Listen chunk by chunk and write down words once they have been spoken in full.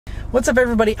What's up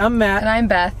everybody, I'm Matt. And I'm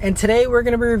Beth. And today we're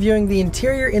going to be reviewing the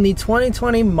interior in the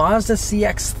 2020 Mazda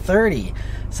CX-30.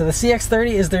 So the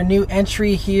CX-30 is their new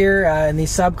entry here in the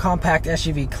subcompact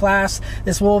SUV class.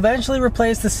 This will eventually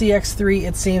replace the CX-3,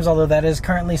 it seems, although that is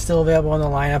currently still available in the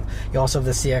lineup. You also have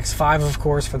the CX-5, of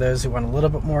course, for those who want a little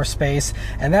bit more space.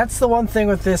 And that's the one thing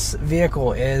with this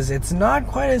vehicle, is it's not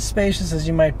quite as spacious as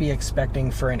you might be expecting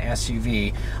for an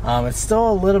SUV. It's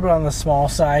still a little bit on the small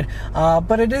side,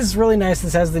 but it is really nice.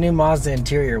 This has the new Mazda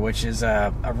interior, which is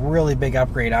a really big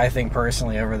upgrade, I think,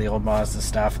 personally, over the old Mazda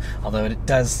stuff, although it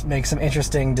does make some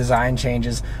interesting design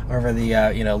changes over the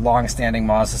long-standing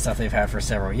Mazda stuff they've had for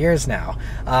several years now.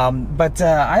 But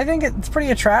I think it's pretty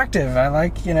attractive. I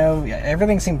like,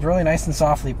 everything seems really nice and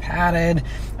softly padded.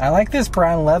 I like this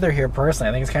brown leather here personally.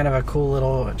 I think it's kind of a cool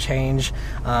little change,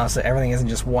 so everything isn't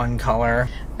just one color.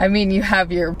 I mean, you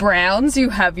have your browns, you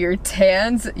have your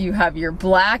tans, you have your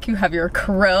black, you have your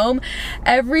chrome.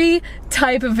 Every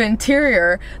type of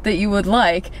interior that you would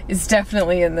like is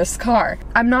definitely in this car.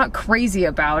 I'm not crazy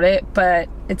about it, but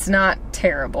it's not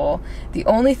terrible. The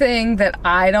only thing that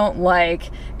I don't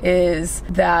like is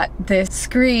that this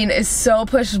screen is so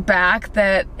pushed back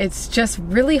that it's just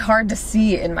really hard to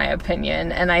see, in my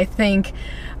opinion, and I think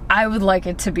I would like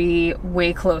it to be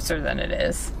way closer than it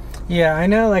is. Yeah, I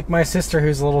know, like my sister,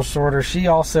 who's a little shorter, she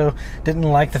also didn't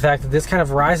like the fact that this kind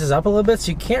of rises up a little bit,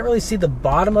 so you can't really see the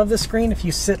bottom of the screen if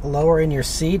you sit lower in your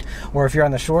seat or if you're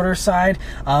on the shorter side.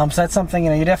 So that's something,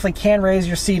 you definitely can raise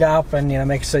your seat up and,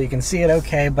 make so you can see it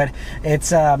okay, but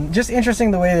it's just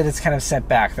interesting the way that it's kind of set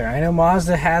back there. I know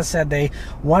Mazda has said they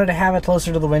wanted to have it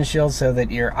closer to the windshield so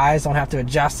that your eyes don't have to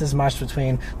adjust as much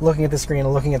between looking at the screen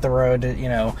and looking at the road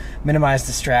to, minimize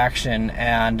distraction.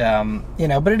 And,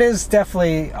 but it is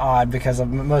definitely odd, because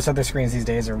most other screens these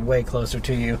days are way closer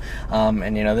to you.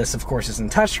 And this of course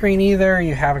isn't touchscreen either.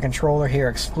 You have a controller here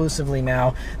exclusively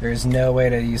now. There is no way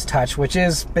to use touch, which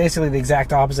is basically the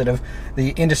exact opposite of the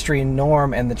industry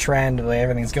norm and the trend, the way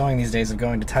everything's going these days, of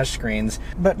going to touchscreens.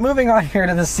 But moving on here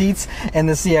to the seats in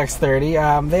the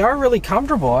CX-30, they are really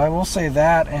comfortable, I will say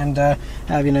that, and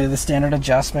have the standard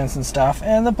adjustments and stuff.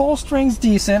 And the bolstering's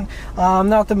decent.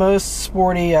 Not the most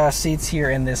sporty seats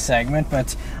here in this segment,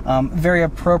 but very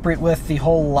appropriate with the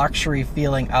whole luxury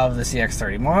feeling of the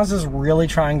CX-30. Mazda's really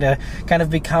trying to kind of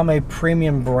become a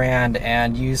premium brand,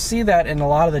 and you see that in a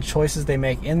lot of the choices they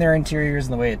make in their interiors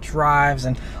and the way it drives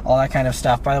and all that kind of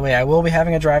stuff. By the way, I will be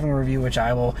having a driving review, which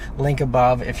I will link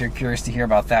above if you're curious to hear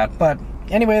about that. But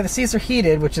anyway, the seats are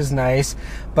heated, which is nice,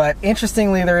 but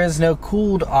interestingly, there is no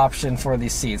cooled option for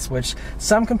these seats, which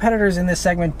some competitors in this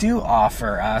segment do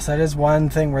offer. So that is one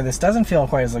thing where this doesn't feel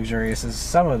quite as luxurious as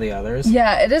some of the others.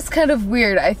 Yeah, it is kind of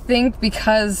weird. I think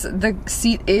because the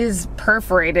seat is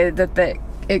perforated, that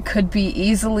it could be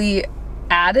easily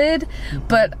added,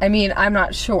 but I mean, I'm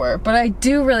not sure. But I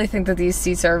do really think that these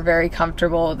seats are very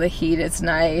comfortable. The heat is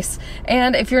nice,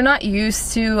 and if you're not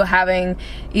used to having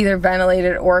either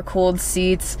ventilated or cooled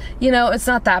seats, it's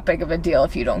not that big of a deal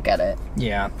if you don't get it.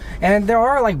 Yeah, and there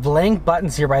are like blank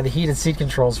buttons here by the heated seat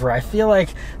controls where I feel like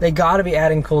they got to be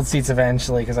adding cooled seats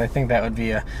eventually, because I think that would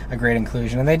be a great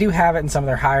inclusion. And they do have it in some of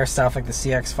their higher stuff, like the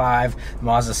CX-5, the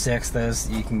Mazda 6, those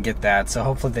you can get that. So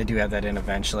hopefully they do have that in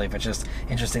eventually, but just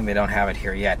interesting they don't have it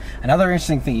here yet. Another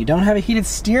interesting thing, you don't have a heated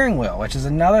steering wheel, which is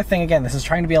another thing. Again, this is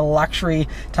trying to be a luxury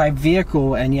type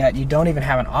vehicle, and yet you don't even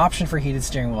have an option for heated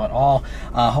steering wheel at all.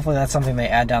 Hopefully that's something they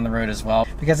add down the road as well,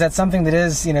 because that's something that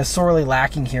is sorely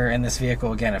lacking here in this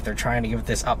vehicle. Again, if they're trying to give it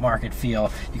this upmarket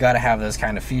feel, you got to have those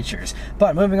kind of features.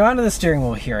 But moving on to the steering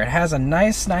wheel here, it has a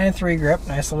nice 9-3 grip,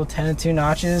 nice little 10-2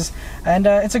 notches, and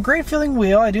it's a great feeling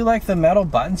wheel. I do like the metal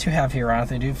buttons you have here on it.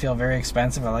 They do feel very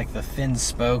expensive. I like the thin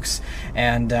spokes,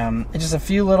 and it's just a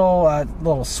few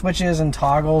little switches and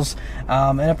toggles,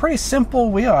 and a pretty simple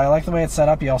wheel. I like the way it's set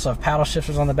up. You also have paddle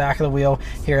shifters on the back of the wheel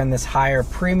here in this higher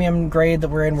premium grade that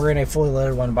we're in. We're in a fully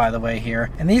loaded one, by the way, here,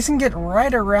 and these can get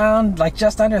right around like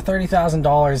just under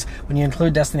 $30,000 when you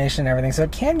include destination and everything, so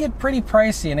it can get pretty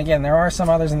pricey. And again, there are some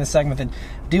others in this segment that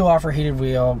do offer heated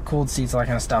wheel, cooled seats, all that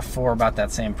kind of stuff for about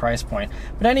that same price point.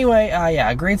 But anyway, yeah,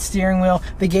 a great steering wheel.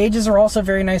 The gauges are also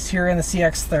very nice here in the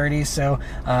CX-30, so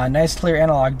nice clear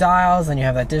analog dials, and you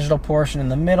have that digital portion in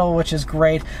the middle, which is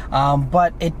great,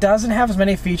 but it doesn't have as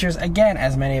many features, again,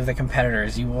 as many of the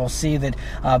competitors. You will see that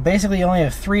basically you only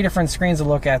have 3 different screens to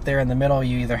look at there. In the middle,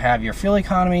 you either have your fuel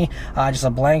economy, just a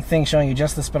blank thing showing you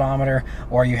just the speedometer,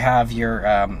 or you have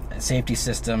your safety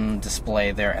system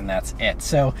display there, and that's it.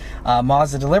 So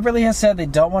Mazda deliberately has said they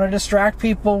don't want to distract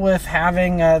people with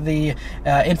having the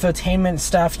infotainment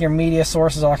stuff, your media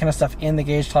sources, all that kind of stuff in the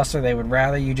gauge cluster. They would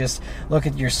rather you just look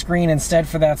at your screen instead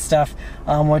for that stuff.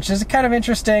 stuff, which is kind of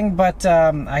interesting, but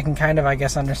I can kind of, I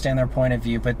guess, understand their point of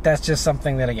view. But that's just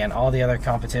something that, again, all the other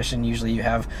competition, usually you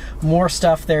have more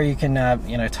stuff there you can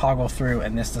you know, toggle through,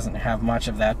 and this doesn't have much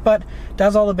of that, but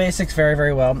does all the basics very,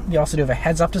 very well. You also do have a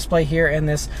heads-up display here in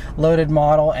this loaded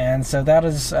model, and so that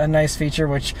is a nice feature,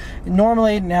 which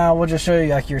normally now will just show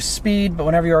you like your speed, but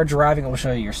whenever you are driving, it will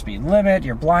show you your speed limit,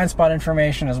 your blind spot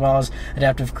information, as well as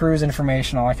adaptive cruise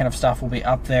information. All that kind of stuff will be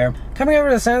up there. Coming over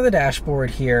to the center of the dashboard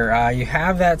here, you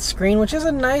have that screen, which is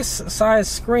a nice size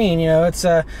screen. You know, it's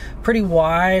pretty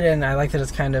wide, and I like that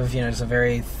it's kind of, you know, just a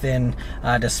very thin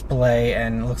display,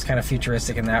 and looks kind of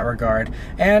futuristic in that regard.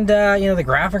 And you know, the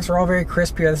graphics are all very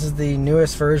crisp here. This is the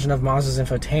newest version of Mazda's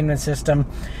infotainment system,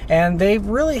 and they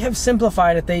really have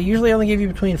simplified it. They usually only give you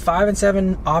between 5 and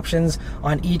 7 options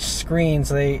on each screen,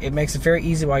 so it makes it very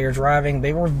easy while you're driving.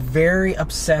 They were very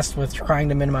obsessed with trying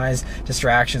to minimize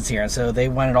distractions here, and so they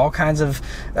wanted all kinds of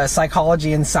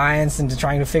psychology and science into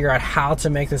trying to figure out how to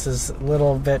make this as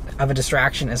little bit of a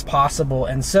distraction as possible.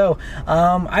 And so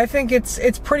I think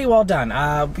it's pretty well done.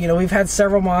 You know, we've had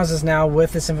several Mazdas now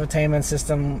with this infotainment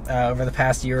system over the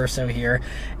past year or so here,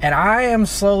 and I am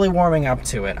slowly warming up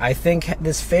to it. I think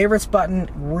this favorites button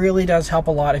really does help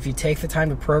a lot. If you take the time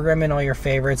to program in all your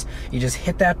favorites, you just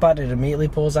hit that button, it immediately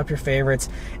pulls up your favorites,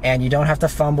 and you don't have to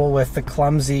fumble with the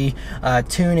clumsy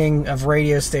tuning of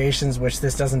radio stations, which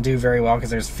this doesn't do very well because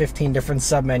there's 15 different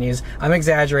submenus. I'm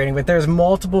exaggerating, but there's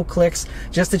multiple clicks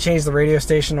just to change the radio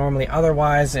station normally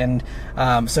otherwise. And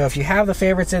so if you have the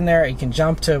favorites in there, you can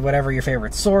jump to whatever your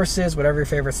favorite source is, whatever your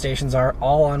favorite stations are,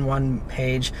 all on one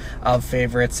page of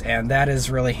favorites, and that is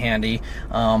really handy.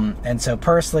 And so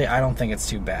personally, I don't think it's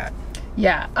too bad.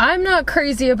 Yeah, I'm not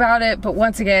crazy about it, but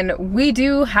once again, we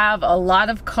do have a lot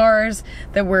of cars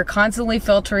that we're constantly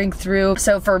filtering through.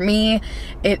 So for me,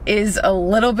 it is a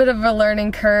little bit of a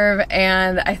learning curve,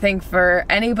 and I think for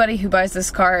anybody who buys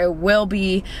this car, it will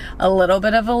be a little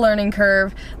bit of a learning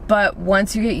curve, but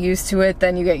once you get used to it,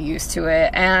 then you get used to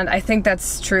it. And I think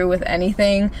that's true with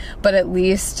anything, but at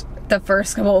least the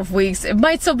first couple of weeks, it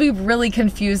might still be really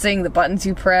confusing, the buttons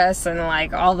you press and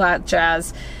like all that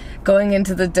jazz, going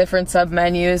into the different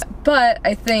sub-menus, but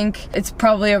I think it's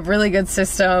probably a really good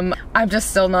system. I'm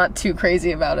just still not too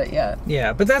crazy about it yet.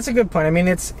 Yeah, but that's a good point. I mean,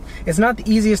 it's not the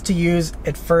easiest to use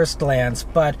at first glance,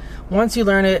 but once you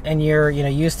learn it and you're, you know,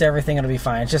 used to everything, it'll be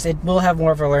fine. It's just, it will have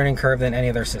more of a learning curve than any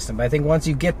other system. But I think once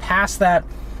you get past that,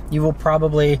 you will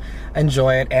probably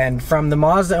enjoy it. And from the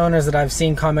Mazda owners that I've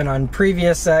seen comment on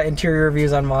previous interior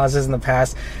reviews on Mazdas in the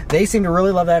past, they seem to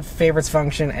really love that favorites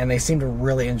function, and they seem to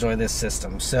really enjoy this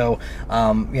system. So,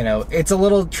 you know, it's a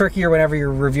little trickier whenever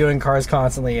you're reviewing cars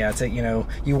constantly. Yeah, it's you know,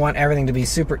 you want everything to be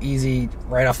super easy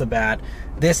right off the bat.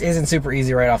 This isn't super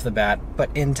easy right off the bat,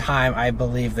 but in time, I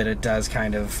believe that it does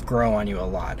kind of grow on you a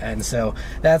lot. And so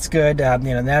that's good.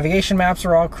 You know, navigation maps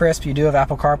are all crisp. You do have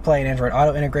Apple CarPlay and Android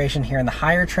Auto integration here in the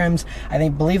higher trims. I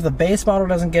believe the base model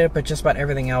doesn't get it, but just about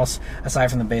everything else aside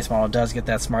from the base model does get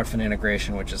that smartphone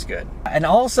integration, which is good. And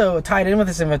also tied in with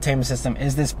this infotainment system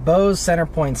is this Bose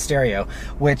Centerpoint stereo,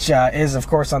 which is of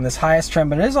course on this highest trim,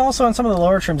 but it is also on some of the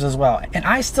lower trims as well. And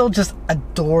I still just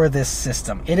adore this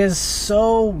system. It is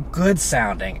so good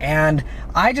sounding, and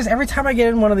I just, every time I get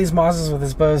in one of these Mazdas with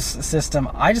this Bose system,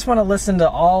 I just want to listen to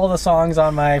all the songs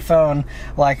on my phone.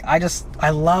 Like, I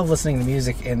love listening to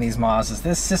music in these Mazdas.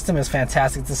 This system is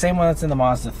fantastic. It's the same one that's in the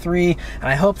Mazda 3, and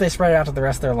I hope they spread it out to the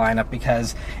rest of their lineup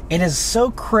because it is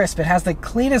so crisp. It has the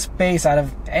cleanest bass out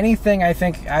of anything I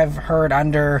think I've heard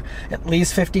under at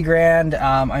least 50 grand.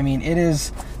 I mean, it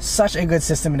is such a good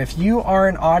system, and if you are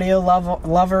an audio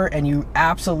lover and you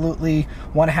absolutely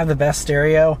want to have the best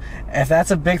stereo, if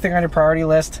that's a big thing on your priority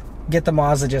list, get the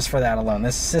Mazda just for that alone.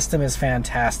 This system is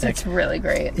fantastic. It's really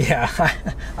great. Yeah,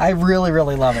 I really,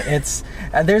 really love it. It's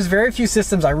there's very few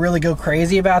systems I really go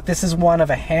crazy about. This is one of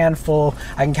a handful.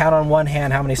 I can count on one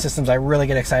hand how many systems I really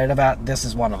get excited about. This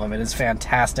is one of them. It is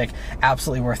fantastic,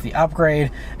 absolutely worth the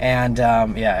upgrade, and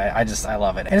yeah, I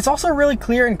love it. And it's also really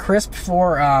clear and crisp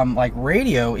for like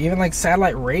radio. Even like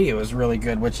satellite radio is really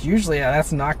good, which usually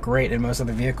that's not great in most of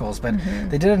the vehicles, but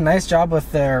they did a nice job with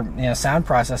their, you know, sound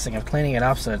processing of cleaning it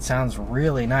up so it sounds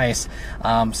really nice.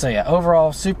 So yeah,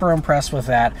 overall super impressed with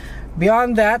that.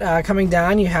 Beyond that, coming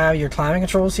down, you have your climbing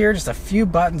controls here, just a few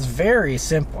buttons, very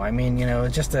simple. I mean, you know,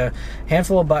 just a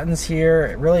handful of buttons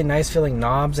here, really nice feeling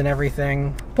knobs and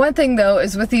everything. One thing though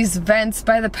is with these vents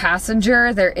by the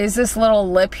passenger, there is this little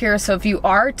lip here, so if you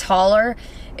are taller,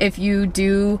 if you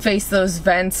do face those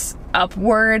vents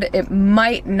upward, it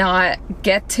might not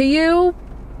get to you,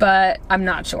 but I'm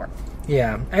not sure.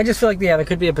 Yeah, I just feel like, yeah, there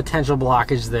could be a potential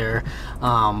blockage there.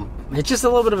 It's just a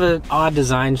little bit of an odd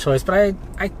design choice, but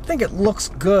I think it looks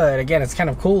good. Again, it's kind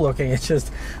of cool looking. It's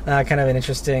just kind of an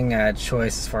interesting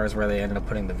choice as far as where they ended up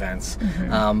putting the vents.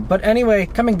 But anyway,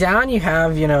 coming down, you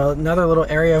have, you know, another little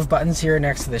area of buttons here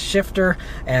next to the shifter,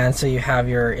 and so you have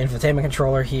your infotainment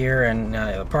controller here, and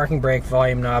the parking brake,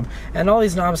 volume knob, and all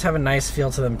these knobs have a nice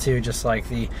feel to them too, just like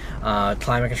the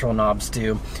climate control knobs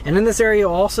do. And in this area,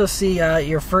 you'll also see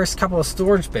your first couple of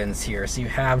storage bins here. So you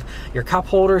have your cup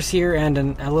holders here and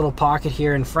a little pocket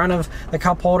here in front of the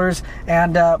cup holders.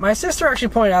 And my sister actually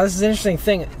pointed out, this is an interesting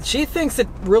thing. She thinks that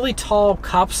really tall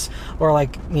cups or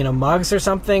like, you know, mugs or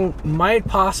something might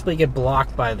possibly get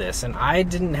blocked by this. And I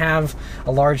didn't have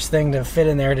a large thing to fit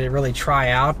in there to really try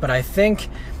out, but I think,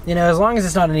 you know, as long as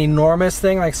it's not an enormous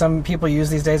thing like some people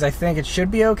use these days, I think it should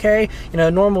be okay. You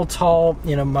know, normal tall,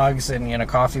 you know, mugs and, you know,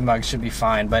 coffee mugs should be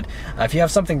fine. But if you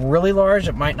have something really large,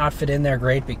 it might not fit in there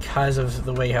great because of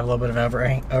the way you have a little bit of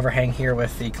an overhang here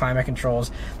with the climate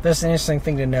controls. That's an interesting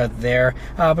thing to note there.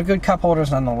 But good cup holders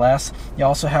nonetheless. You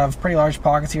also have pretty large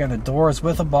pockets here on the doors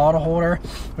with a bottle holder,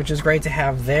 which is great to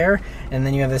have there. And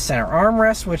then you have the center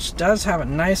armrest, which does have a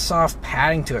nice soft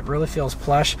padding to it. Really feels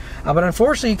plush. But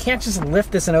unfortunately, you can't just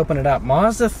lift this and open it up.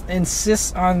 Mazda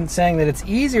insists on saying that it's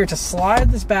easier to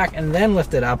slide this back and then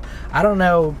lift it up. I don't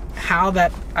know how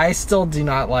that, I still do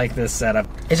not like this setup.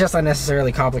 It's just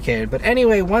unnecessarily complicated. But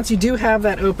anyway, once you do have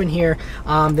that open here,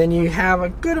 then you have a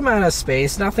good amount of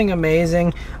space. Nothing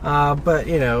amazing, but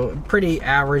you know, pretty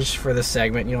average for the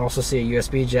segment. You also see a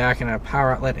USB jack and a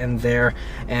power outlet in there,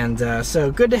 and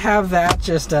so good to have that.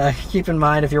 Just keep in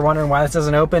mind, if you're wondering why this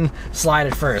doesn't open, slide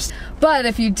it first. But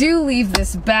if you do leave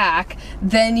this back,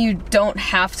 then you don't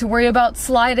have to worry about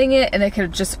sliding it, and it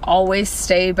could just always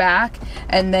stay back,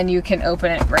 and then you can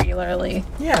open it regularly.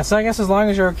 Yeah, so I guess as long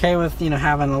as you're okay with, you know,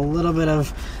 having a little bit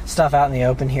of stuff out in the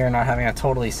open here, not having it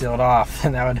totally sealed off,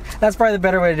 and that's probably the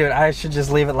better way to do it. I should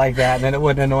just leave it like that, and then it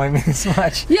wouldn't annoy me as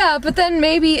much. Yeah, but then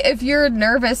maybe if you're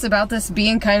nervous about this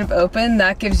being kind of open,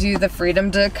 that gives you the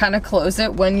freedom to kind of close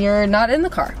it when you're not in the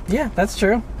car. Yeah, that's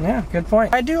true. Yeah, good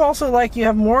point. I do also like you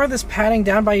have more of this padding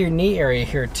down by your knee area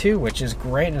here too, which is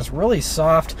great, and it's really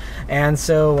soft, and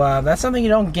so that's something you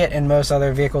don't get in most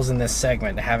other vehicles in this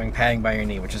segment, having padding by your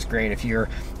knee, which is great if you're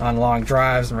on long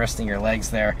drives and resting your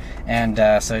legs there. And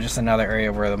so just another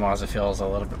area where the Mazda feels a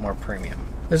little bit more premium.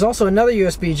 There's also another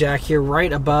USB jack here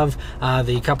right above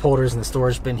the cup holders and the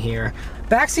storage bin here.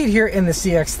 Backseat here in the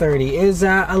CX-30 is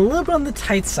a little bit on the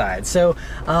tight side. So,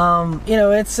 you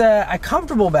know, it's a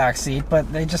comfortable backseat, but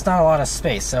there's just not a lot of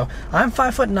space. So I'm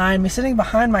 5'9", sitting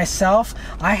behind myself.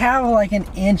 I have like an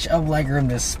inch of legroom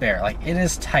to spare. Like, it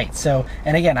is tight. So,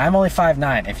 and again, I'm only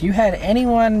 5'9". If you had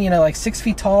anyone, you know, like 6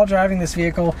 feet tall driving this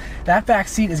vehicle, that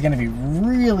backseat is going to be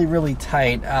really, really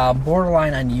tight,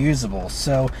 borderline unusable.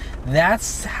 So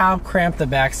that's how cramped the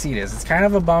back seat is. It's kind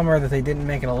of a bummer that they didn't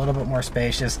make it a little bit more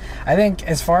spacious. I think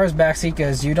as far as back seat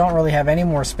goes, you don't really have any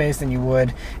more space than you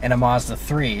would in a Mazda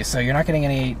 3. So you're not getting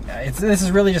any, this is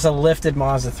really just a lifted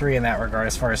Mazda 3 in that regard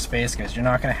as far as space goes. You're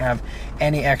not going to have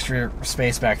any extra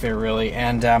space back there really.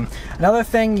 And another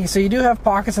thing, so you do have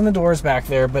pockets in the doors back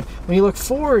there, but when you look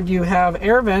forward, you have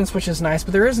air vents, which is nice,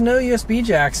 but there is no USB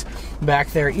jacks back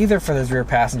there either for those rear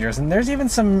passengers. And there's even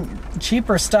some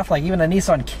cheaper stuff, like even a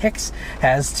Nissan Kicks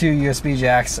has 2 USB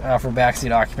jacks for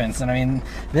backseat occupants. And I mean,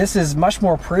 this is much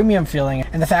more premium feeling,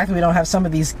 and the fact that we don't have some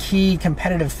of these key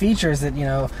competitive features that, you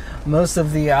know, most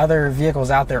of the other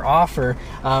vehicles out there offer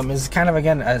is kind of,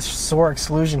 again, a sore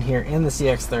exclusion here in the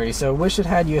CX-30. So wish it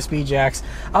had USB jacks.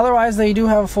 Otherwise, they do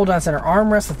have a full down center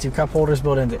armrest with 2 cup holders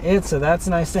built into it, so that's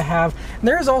nice to have. And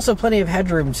there is also plenty of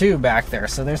headroom too back there,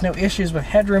 so there's no issues with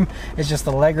headroom. It's just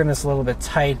the legroom is a little bit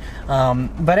tight.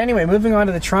 But anyway, moving on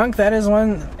to the trunk, that is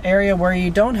one area where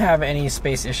you don't have any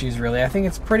space issues really. I think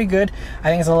it's pretty good. I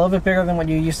think it's a little bit bigger than what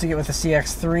you used to get with the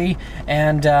CX-3,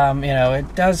 and you know,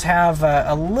 it does have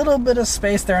a little bit of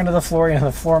space there under the floor. You know,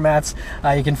 the floor mats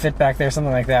you can fit back there,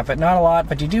 something like that, but not a lot.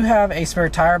 But you do have a spare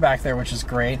tire back there, which is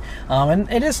great,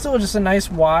 and it is still just a nice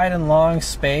wide and long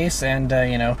space, and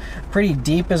you know, pretty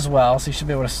deep as well, so you should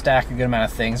be able to stack a good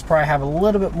amount of things. Probably have a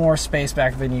little bit more space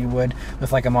back than you would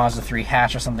with like a Mazda 3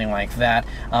 hatch or something like that,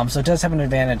 so it does have an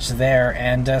advantage there.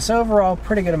 And so overall,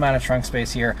 pretty good amount of trunk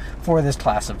space here for this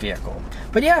class of vehicle.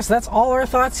 But yes, that's all our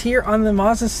thoughts here on the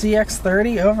Mazda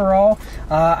CX-30 overall.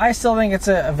 I still think it's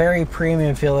a very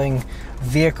premium feeling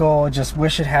vehicle. Just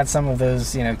wish it had some of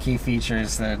those, you know, key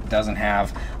features that it doesn't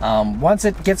have. Once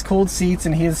it gets cooled seats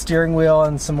and heated steering wheel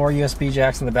and some more USB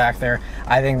jacks in the back there,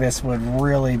 I think this would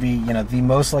really be, you know, the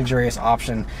most luxurious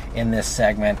option in this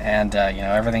segment. And you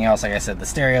know, everything else, like I said, the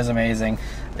stereo is amazing.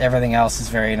 Everything else is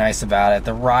very nice about it.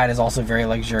 The ride is also very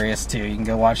luxurious too. You can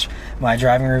go watch my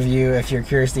driving review if you're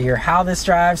curious to hear how this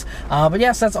drives. But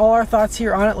yes, that's all our thoughts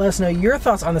here on it. Let us know your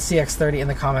thoughts on the CX-30 in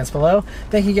the comments below.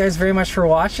 Thank you guys very much for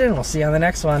watching. We'll see you on the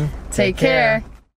next one. Take care.